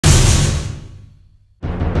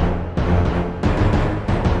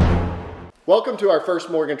Welcome to our first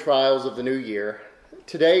Morgan Trials of the new year.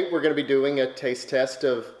 Today we're going to be doing a taste test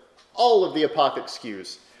of all of the Apothic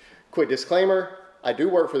SKUs. Quick disclaimer, I do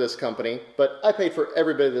work for this company, but I paid for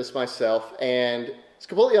every bit of this myself, and it's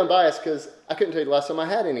completely unbiased because I couldn't tell you the last time I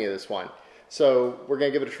had any of this wine. So we're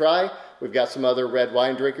going to give it a try. We've got some other red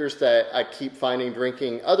wine drinkers that I keep finding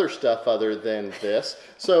drinking other stuff other than this.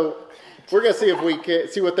 So we're going to see if we can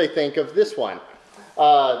see what they think of this wine.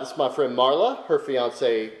 This is my friend Marla, her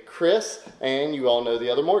fiance Chris, and you all know the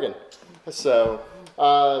other Morgan. So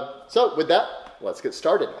with that, let's get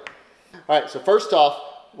started. All right, so first off,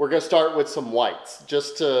 we're going to start with some whites,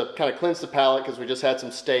 just to kind of cleanse the palate because we just had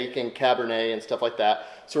some steak and Cabernet and stuff like that.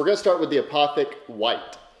 So we're going to start with the Apothic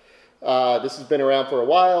White. This has been around for a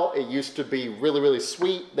while. It used to be really, really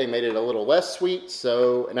sweet. They made it a little less sweet,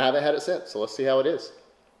 and I haven't had it since. So let's see how it is.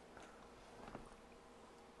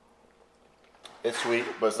 It's sweet,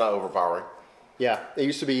 but it's not overpowering. Yeah, it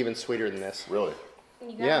used to be even sweeter than this. Really?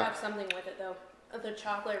 You gotta have something with it though. The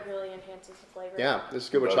chocolate really enhances the flavor. Yeah, this is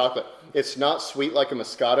good with chocolate. It's not sweet like a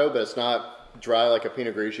Moscato, but it's not dry like a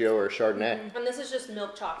Pinot Grigio or a Chardonnay. Mm-hmm. And this is just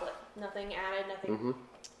milk chocolate. Nothing added, nothing. Mm-hmm.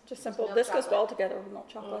 Just simple. This goes well together with milk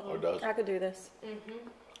chocolate. Oh, it does. I could do this.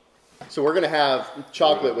 Mm-hmm. So we're going to have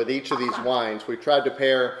chocolate with each of these wines. We've tried to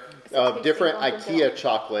pair different IKEA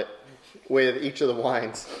chocolate with each of the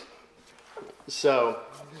wines. So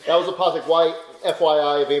that was Apothic White.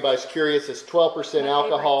 FYI, if anybody's curious, it's 12%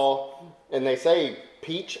 alcohol. And they say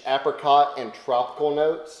peach, apricot, and tropical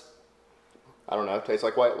notes. I don't know. It tastes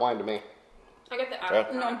like white wine to me. I got the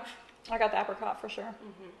apricot. No, I got the apricot for sure.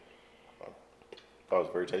 Mm-hmm. That was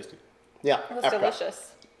very tasty. Yeah, It was apricot.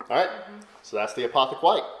 delicious. All right, so that's the Apothic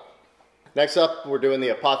White. Next up, we're doing the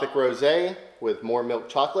Apothic Rose with more milk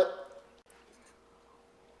chocolate.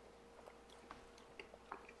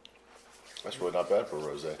 That's really not bad for a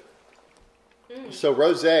rosé. So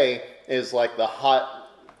rosé is like the hot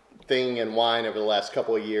thing in wine over the last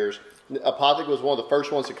couple of years. Apothic was one of the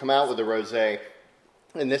first ones to come out with the rosé,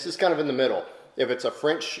 and this is kind of in the middle. If it's a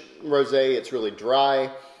French rosé, it's really dry,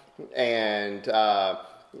 and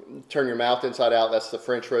turn your mouth inside out. That's the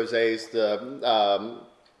French rosés, the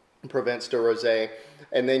Provence de rosé,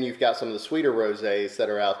 and then you've got some of the sweeter rosés that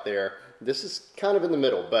are out there. This is kind of in the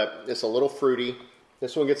middle, but it's a little fruity.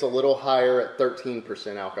 This one gets a little higher at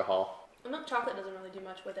 13% alcohol. The milk chocolate doesn't really do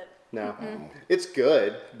much with it. No, it's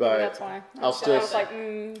good, but That's why. I'll still. I was like,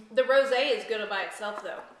 The rosé is good by itself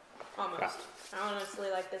though, almost. Yeah. I honestly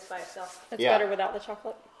like this by itself. it's better without the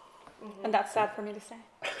chocolate. And that's sad for me to say.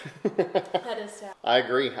 That is sad. I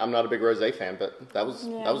agree. I'm not a big rosé fan, but that was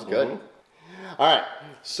good. All right,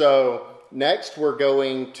 so next we're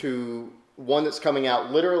going to one that's coming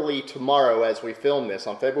out literally tomorrow as we film this.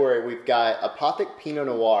 On February, we've got Apothic Pinot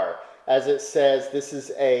Noir. As it says, this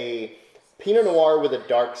is a Pinot Noir with a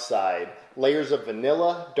dark side. Layers of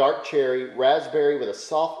vanilla, dark cherry, raspberry with a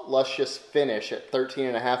soft, luscious finish at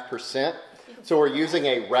 13.5%. So we're using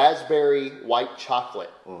a raspberry white chocolate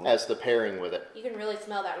as the pairing with it. You can really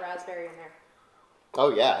smell that raspberry in there. Oh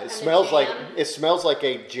yeah, it smells like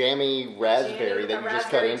a jammy raspberry that you just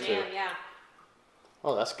cut into. Jam, yeah.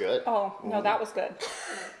 Oh, that's good. Oh, no, that was good.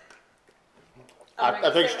 I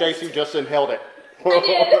think Stacy just inhaled it. I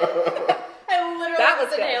did. I literally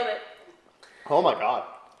just inhaled it. Oh my god.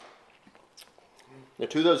 The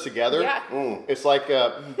two of those together, it's like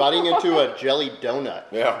biting into a jelly donut.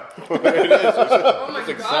 Yeah, it is. Oh my That's god,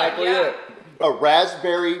 exactly yeah. it. A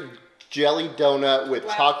raspberry jelly donut with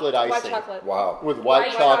chocolate icing. White chocolate. Wow. With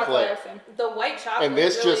white chocolate. icing. The white chocolate. And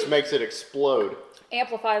this really just makes it explode.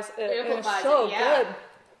 Amplifies it. Amplifies It's so it, yeah. good.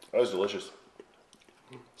 That was delicious.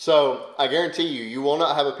 So I guarantee you, you will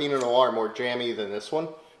not have a Pinot Noir more jammy than this one.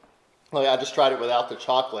 Like, I just tried it without the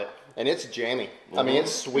chocolate, and it's jammy. I mean,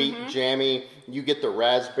 it's sweet, jammy. You get the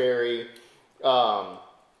raspberry,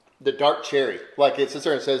 the dark cherry. Like it sits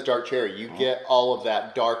there and says dark cherry. You get all of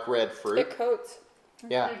that dark red fruit. It coats.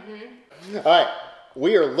 Yeah. All right.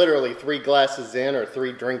 We are literally 3 glasses in or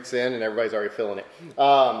 3 drinks in, and everybody's already feeling it.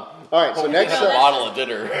 All right. So next a bottle of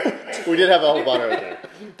dinner. we did have a whole bottle of dinner.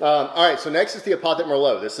 All right. So next is the Apothic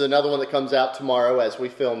Merlot. This is another one that comes out tomorrow as we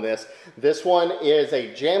film this. This one is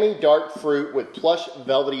a jammy dark fruit with plush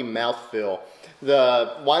velvety mouthfeel.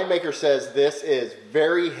 The winemaker says this is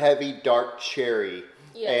very heavy dark cherry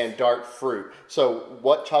and dark fruit. So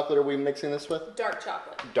what chocolate are we mixing this with? Dark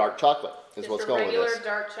chocolate. Dark chocolate is what's going with this. Regular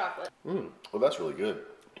dark chocolate. Well, that's really good.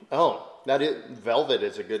 Oh, velvet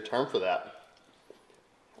is a good term for that.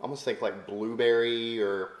 I almost think like blueberry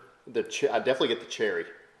or I definitely get the cherry.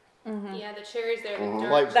 Yeah, the cherries there.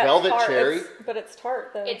 Like That velvet tart, cherry. but it's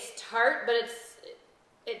tart though. It's tart, but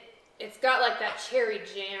it's got like that cherry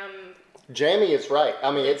jam Jammy is right.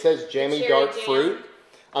 I mean, it says jammy cherry dark jam. fruit.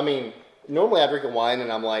 I mean, normally I drink a wine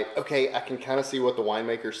and I'm like, okay, I can kind of see what the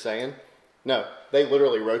winemaker's saying. No, they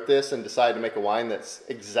literally wrote this and decided to make a wine that's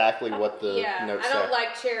exactly what the notes say. I don't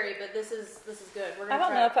like cherry, but this is good. We're I gonna don't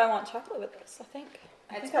try know it. if I want chocolate with this. I think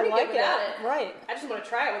It's I pretty like good without it. Right. I just want to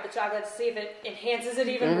try it with the chocolate to see if it enhances it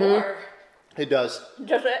even more. It does.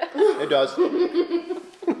 Does it? It does.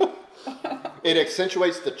 It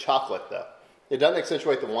accentuates the chocolate, though. It doesn't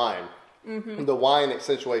accentuate the wine. The wine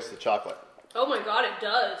accentuates the chocolate. Oh my god, it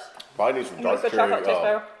does. Probably need some Makes dark the cherry. chocolate taste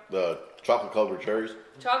better. The chocolate covered cherries.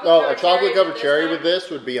 Oh, a chocolate covered cherry one? with this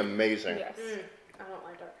would be amazing. Yes. I don't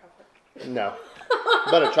like dark chocolate. No.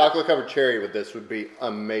 But a chocolate covered cherry with this would be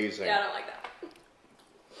amazing. Yeah, I don't like that.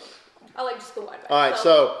 I like just the wine. All right,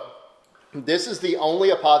 so this is the only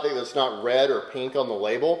Apothic that's not red or pink on the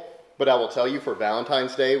label. But I will tell you, for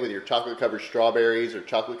Valentine's Day with your chocolate covered strawberries or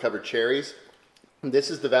chocolate covered cherries, this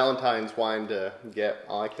is the Valentine's wine to get.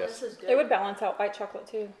 I like this. This is good. It would balance out white chocolate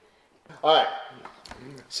too. All right.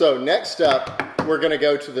 So next up, we're going to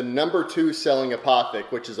go to the number 2 selling Apothic,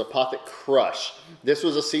 which is Apothic Crush. This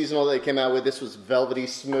was a seasonal that they came out with. This was velvety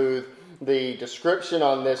smooth. The description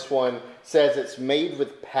on this one says it's made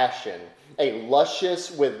with passion, a luscious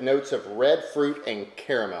with notes of red fruit and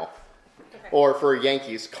caramel. Okay. Or for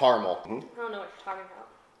Yankees, caramel. I don't know what you're talking about.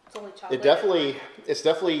 It's only chocolate. It's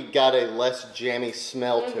definitely got a less jammy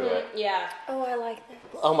smell to it. Yeah. Oh, I like this.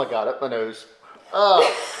 Oh my god, up my nose. I'm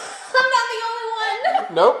not the only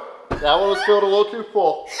one. Nope, that one was filled a little too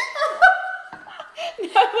full. No,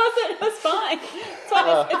 it wasn't. It was fine. It's,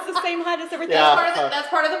 fine. It's the same height as everything. Yeah. That's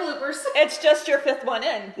part of the bloopers. It's just your 5th one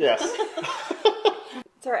in. Yes.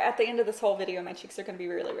 Sorry, at the end of this whole video, my cheeks are going to be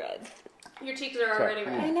really red. Your cheeks are already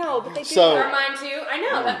red. I know, but they do. So- Are mine too? I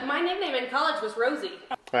know. My nickname in college was Rosie.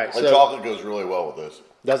 All right, The so chocolate goes really well with this.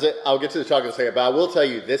 does it? I'll get to the chocolate in a second, but I will tell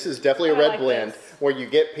you, this is definitely a I red like blend this. where you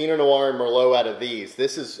get Pinot Noir and Merlot out of these.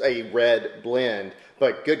 This is a red blend,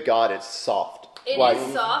 but good God, it's soft. It is Like,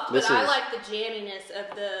 soft, but this I is- like the jamminess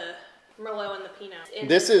of the Merlot and the Pinot. And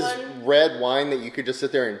This is one, red wine that you could just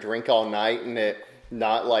sit there and drink all night and it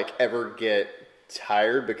not like ever get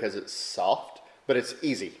tired because it's soft, but it's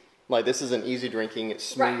easy. Like this is an easy drinking. It's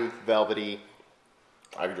smooth, velvety.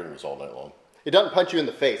 I could drink this all night long. It doesn't punch you in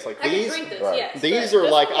the face like I can these. drink this, right. yes. These but are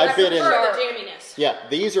this like, one, I bit in- prefer the jamminess. Yeah,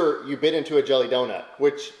 these are you bit into a jelly donut,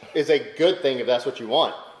 which is a good thing if that's what you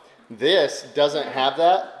want. This doesn't have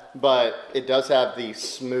that, but it does have the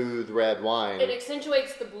smooth red wine. It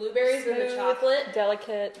accentuates the blueberries and the Smooth, chocolate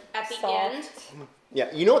delicate, at the soft. end. Yeah,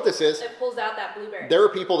 you know what this is? It pulls out that blueberry. There are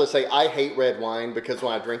people that say, I hate red wine because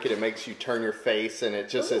when I drink it, it makes you turn your face and it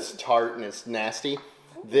just is tart and it's nasty.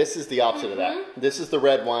 This is the opposite of that. This is the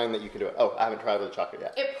red wine that you can do it. Oh, I haven't tried with the chocolate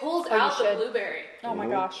yet. It pulls Oh, you out the should. blueberry. Oh my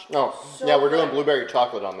gosh. Oh, So yeah, we're doing good. blueberry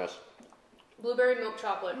chocolate on this. Blueberry milk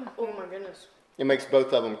chocolate. Oh my goodness. It makes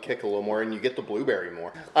both of them kick a little more and you get the blueberry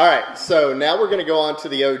more. All right, so now we're going to go on to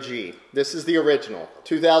the OG. This is the original.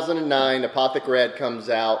 2009, Apothic Red comes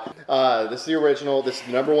out. This is the original. This is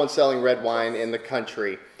the number 1 selling red wine in the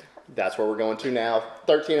country. That's where we're going to now.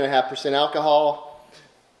 13.5% alcohol.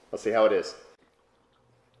 Let's see how it is.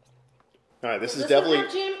 All right, this is Does definitely... one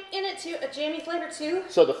have jam in it too? A jammy flavor too?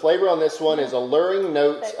 So the flavor on this one is alluring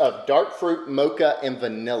notes of dark fruit, mocha, and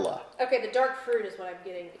vanilla. Okay, the dark fruit is what I'm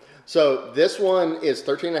getting. So this one is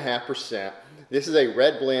 13.5%. This is a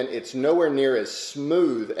red blend. It's nowhere near as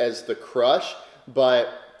smooth as the Crush,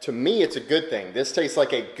 but to me it's a good thing. This tastes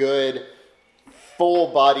like a good,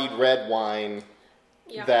 full-bodied red wine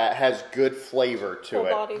Yeah. that has good flavor to Full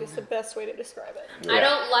it. bodied is the best way to describe it. I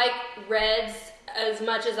don't like reds as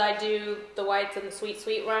much as I do the whites and the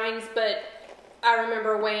sweet wines, but I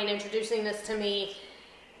remember Wayne introducing this to me,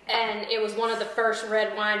 and it was one of the first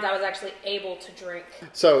red wines I was actually able to drink.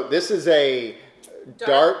 So this is a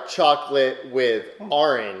dark chocolate with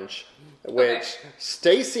orange, which Okay.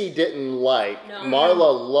 Stacy didn't like. No.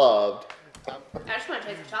 Marla loved. I just want to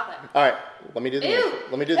taste the chocolate. All right, let me do the Ew. intro.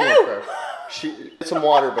 Let me do the Ew. intro. Get some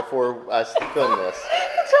water before I film this.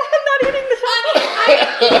 I'm not eating the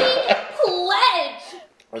chocolate. I'm eating pledge.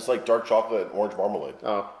 It's like dark chocolate and orange marmalade.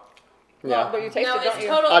 Oh, Yeah. But yeah. you taste No, it, don't it's you?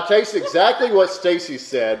 total. I taste exactly what Stacy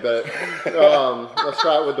said, but let's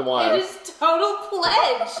try it with the It wine. is total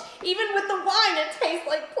pledge. Even with the wine, it tastes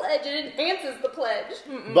like pledge. It enhances the pledge.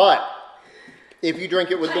 But if you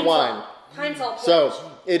drink it with the Pine wine, Sol. Pine Sol pledge.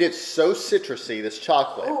 so it is so citrusy, this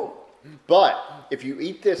chocolate. Ooh. But if you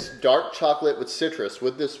eat this dark chocolate with citrus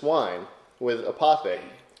with this wine, with Apothic,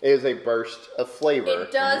 it is a burst of flavor.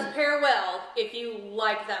 It does pair well if you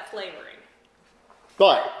like that flavoring.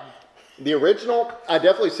 But the original, I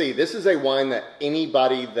definitely see, this is a wine that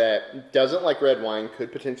anybody that doesn't like red wine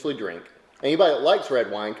could potentially drink. Anybody that likes red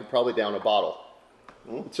wine could probably down a bottle.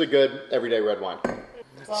 It's a good everyday red wine.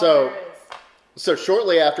 Well, So, there it is. so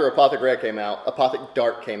shortly after Apothic Red came out, Apothic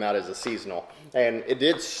Dark came out as a seasonal. And it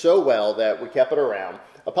did so well that we kept it around.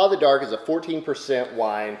 Apothic Dark is a 14%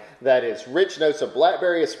 wine that is rich notes of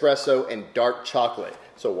blackberry, espresso, and dark chocolate.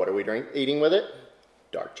 So what are we eating with it?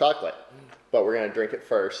 Dark chocolate. But we're going to drink it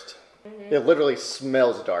first. It literally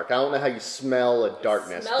smells dark. I don't know how you smell a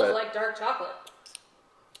darkness. It smells but like dark chocolate.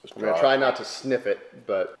 It's I'm going to try not to sniff it,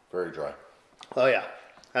 but... Very dry. Oh yeah,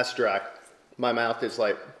 that's dry. My mouth is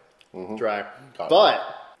like dry. Cotton. But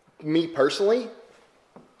me personally,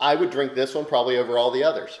 I would drink this one probably over all the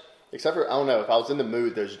others. Except for, I don't know, if I was in the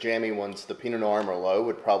mood, those jammy ones, the Pinot Noir Merlot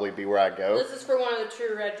would probably be where I go. This is for one of the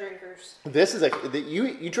true red drinkers. This is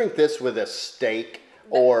you drink this with a steak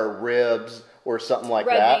or ribs or something like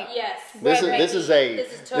Red that. meat. Yes. This Red is meat.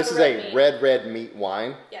 this is total a meat. red meat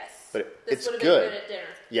wine. Yes. But this it's would have good. been good at dinner.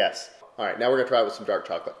 Yes. All right, now we're gonna try it with some dark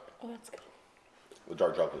chocolate. Oh, that's good. The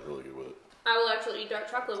dark chocolate's really good with it. I will actually eat dark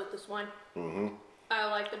chocolate with this wine. I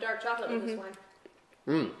like the dark chocolate with this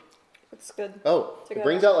wine. It's good. Oh, it Together.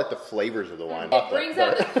 brings out like the flavors of the wine. It brings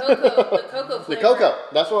out the cocoa the flavor. cocoa.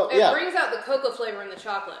 That's what. It Yeah. brings out the cocoa flavor in the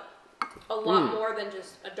chocolate. A lot more than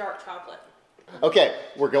just a dark chocolate. Okay,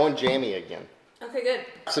 we're going jammy again. Okay, good.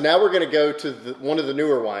 So now we're going to go to one of the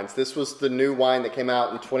newer wines. This was the new wine that came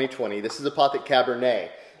out in 2020. This is Apothic Cabernet.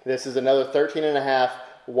 This is another 13.5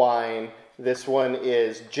 wine. This one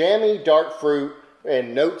is jammy, dark fruit,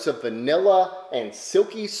 and notes of vanilla and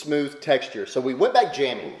silky smooth texture. So we went back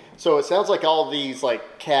jammy. So it sounds like all these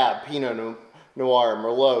like Cab, Pinot Noir,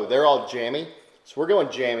 Merlot, they're all jammy. So we're going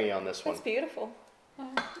jammy on this one. That's beautiful.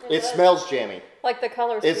 It smells jammy. Like the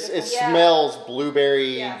colors. It Yeah. smells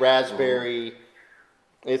blueberry, Yeah. raspberry.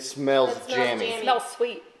 It smells, It smells jammy. jammy. It smells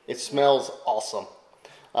sweet. It smells awesome.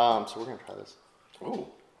 So we're going to try this. Ooh.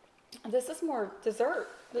 This is more dessert.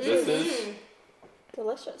 This This is is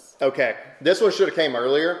delicious. Okay, this one should have came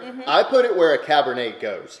earlier. I put it where a Cabernet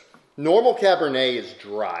goes. Normal Cabernet is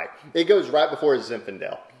dry. It goes right before a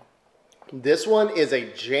Zinfandel. This one is a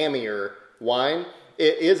jammier wine.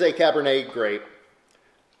 It is a Cabernet grape,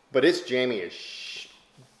 but it's jammy as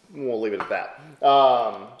we'll leave it at that.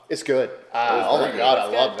 It's good. Oh my God, I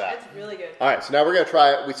love that. It's really good. All right, so now we're going to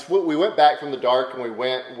try it. We went back from the dark and we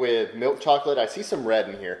went with milk chocolate. I see some red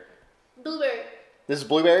in here. Blueberry. This is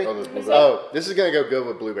blueberry? Oh, this is blueberry. Oh, this is going to go good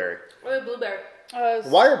with blueberry. Or blueberry.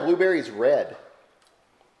 Why are blueberries red?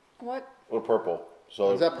 What? or purple.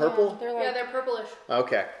 So Is that purple? They're like, Yeah, they're purplish.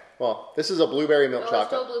 Okay. Well, this is a blueberry milk Oh, it's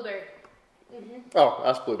chocolate. still blueberry. Oh,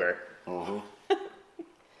 that's blueberry.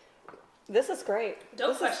 this is great.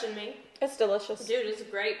 Don't question me. It's delicious. Dude, it's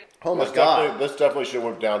great. Oh my this God. definitely should have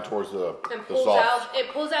went down towards the And the pulls sauce. out,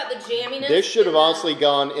 it pulls out the jamminess. This should have and the- honestly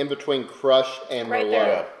gone in between Crush and Right Merlot.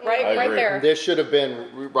 there. Right, I right agree. there. This should have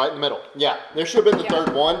been right in the middle. Yeah, there should have been the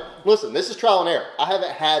third one. Listen, this is trial and error. I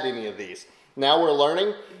haven't had any of these. Now we're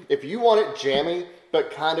learning. If you want it jammy,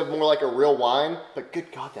 but kind of more like a real wine, but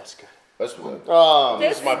good God, that's good. That's good. This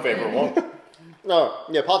This is my favorite one. No,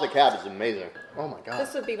 yeah, Apothic Cab is amazing. Oh my God.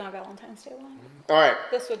 This would be my Valentine's Day wine. All right,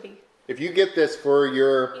 This would be. if you get this for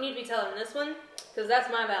your, You need to be telling this one, because that's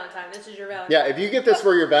my Valentine. This is your Valentine. yeah, if you get this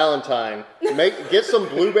for your Valentine, get some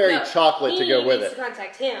blueberry No, chocolate to go with He needs it. to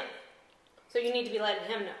contact him. So you need to be letting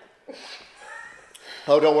him know.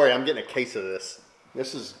 Oh, don't worry, I'm getting a case of this.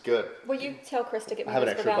 This is good. Will you tell Chris to get I me have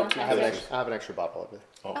an this for extra bottle. Valentine's Day? I have an extra bottle of it.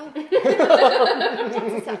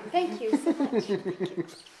 Thank you so much.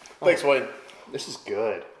 Thanks, Wayne. This is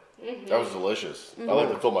good. That was delicious. I like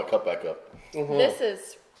to fill my cup back up. This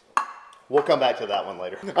is We'll come back to that one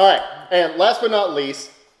later. All right, and last but not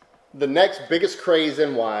least, the next biggest craze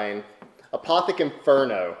in wine, Apothic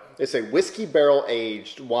Inferno. It's a whiskey barrel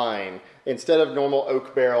aged wine instead of normal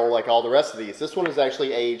oak barrel like all the rest of these. This one is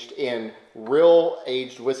actually aged in real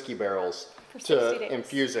aged whiskey barrels For 60 to days.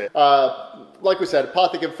 infuse it. Like we said,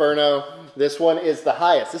 Apothic Inferno. This one is the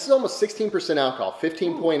highest. This is almost 16% alcohol,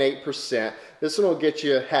 15.8%. This one will get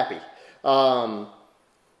you happy.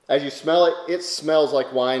 As you smell it, it smells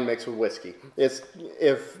like wine mixed with whiskey.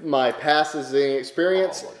 If my past is any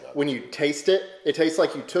experience, when you taste it, it tastes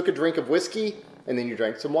like you took a drink of whiskey and then you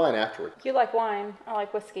drank some wine afterward. you like wine. I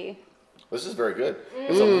like whiskey. This is very good.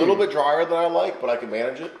 It's a little bit drier than I like, but I can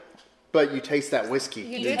manage it. But you taste that whiskey.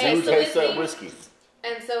 You You do taste the Taste that whiskey, whiskey.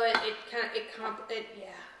 and so it yeah.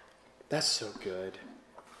 That's so good.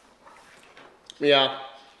 Yeah.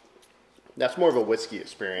 That's more of a whiskey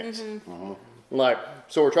experience. Like,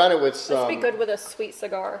 so we're trying it with This would be some, good with a sweet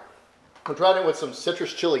cigar. we're trying it with some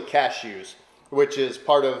citrus chili cashews, which is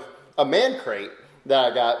part of a man crate that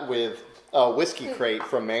I got with whiskey crate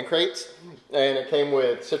from Man Crates, and it came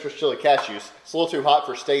with citrus chili cashews. It's a little too hot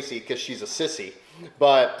for Stacy because she's a sissy,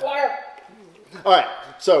 but Water. all right.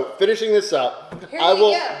 So finishing this up, Here I you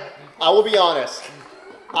will. go. I will be honest.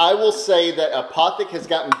 I will say that Apothic has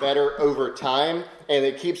gotten better over time, and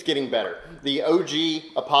it keeps getting better. The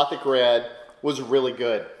OG Apothic Red was really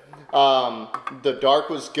good. The dark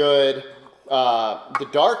was good. The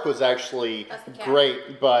dark was actually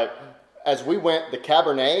great, but as we went, the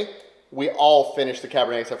Cabernet, we all finished the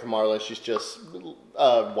Cabernet except for Marla. She's just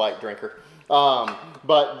a white drinker.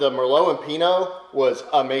 But the Merlot and Pinot was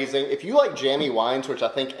amazing. If you like jammy wines, which I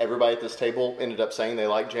think everybody at this table ended up saying they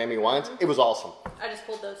like jammy wines, it was awesome. I just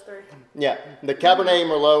pulled those three. Yeah, the Cabernet,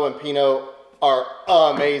 Merlot, and Pinot are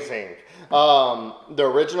amazing. The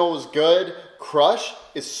original was good. Crush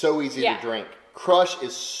is so easy to drink. Crush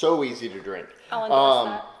is so easy to drink. I'll endorse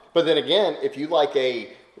that. But then again, if you like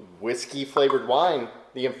a whiskey flavored wine,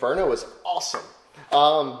 the Inferno is awesome.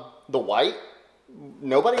 The white,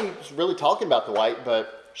 nobody's really talking about the white,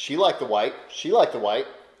 but she liked the white. She liked the white.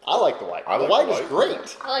 I like the white. The white is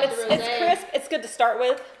great. I like the rosé. It's crisp. It's good to start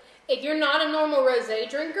with. If you're not a normal rosé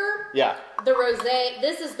drinker, Yeah. the rosé.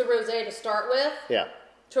 This is the rosé to start with. Yeah.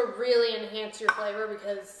 To really enhance your flavor,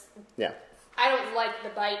 because Yeah. I don't like the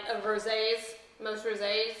bite of rosés, most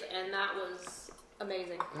rosés, and that was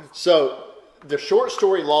amazing. So the short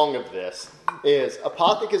story long of this is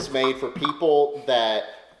Apothic is made for people that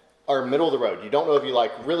are middle of the road. You don't know if you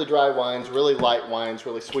like really dry wines, really light wines,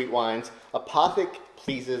 really sweet wines. Apothic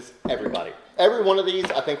pleases everybody. Every one of these,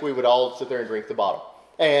 I think we would all sit there and drink the bottle.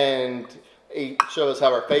 And each of us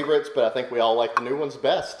have our favorites, but I think we all like the new ones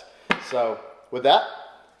best. So with that,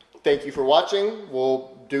 thank you for watching.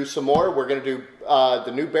 We'll do some more. We're going to do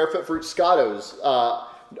the new Barefoot Fruit Scottos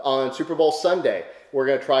on Super Bowl Sunday. We're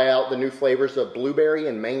going to try out the new flavors of blueberry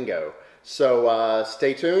and mango. So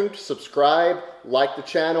stay tuned, subscribe, like the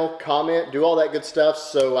channel, comment, do all that good stuff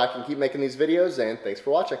so I can keep making these videos, and thanks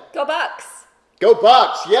for watching. Go Bucks! Go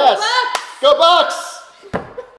Bucks! Yes! Go Bucks! Go Bucks!